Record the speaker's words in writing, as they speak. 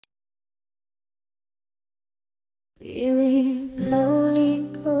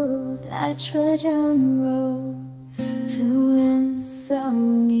I trudge on the road to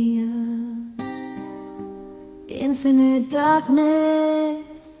insomnia. Infinite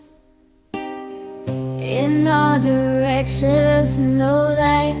darkness in all directions, no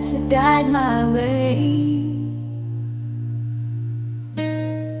light to guide my way.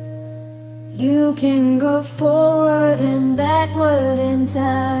 You can go forward and backward in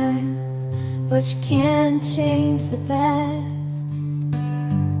time, but you can't change the past.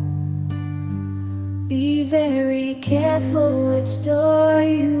 Be very careful which door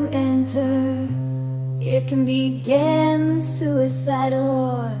you enter. It can be damn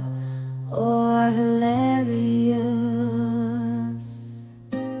suicidal or hilarious.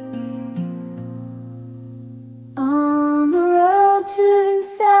 On the road to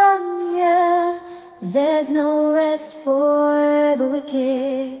insomnia, there's no rest for the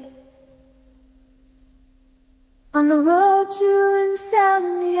wicked. On the road to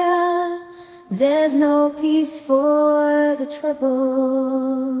insomnia, there's no peace for the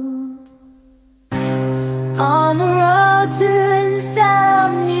troubled. On the road to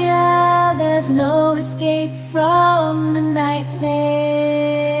insomnia, there's no escape from the nightmare.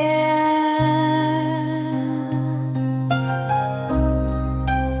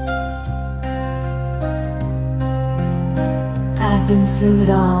 I've been through it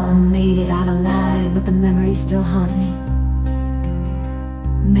all and made it out alive, but the memories still haunt me.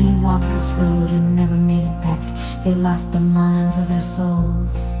 Many walked this road and never made it back. They lost their minds or their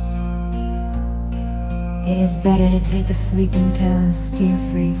souls. It is better to take a sleeping pill and steer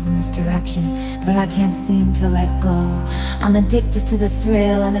free from this direction, but I can't seem to let go. I'm addicted to the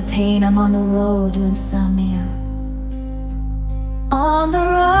thrill and the pain. I'm on the road to insomnia. On the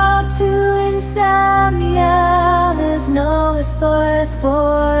road to insomnia, there's no resource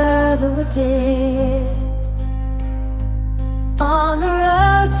for the wicked. On the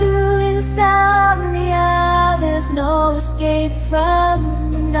road to insomnia, there's no escape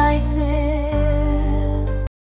from the nightmare.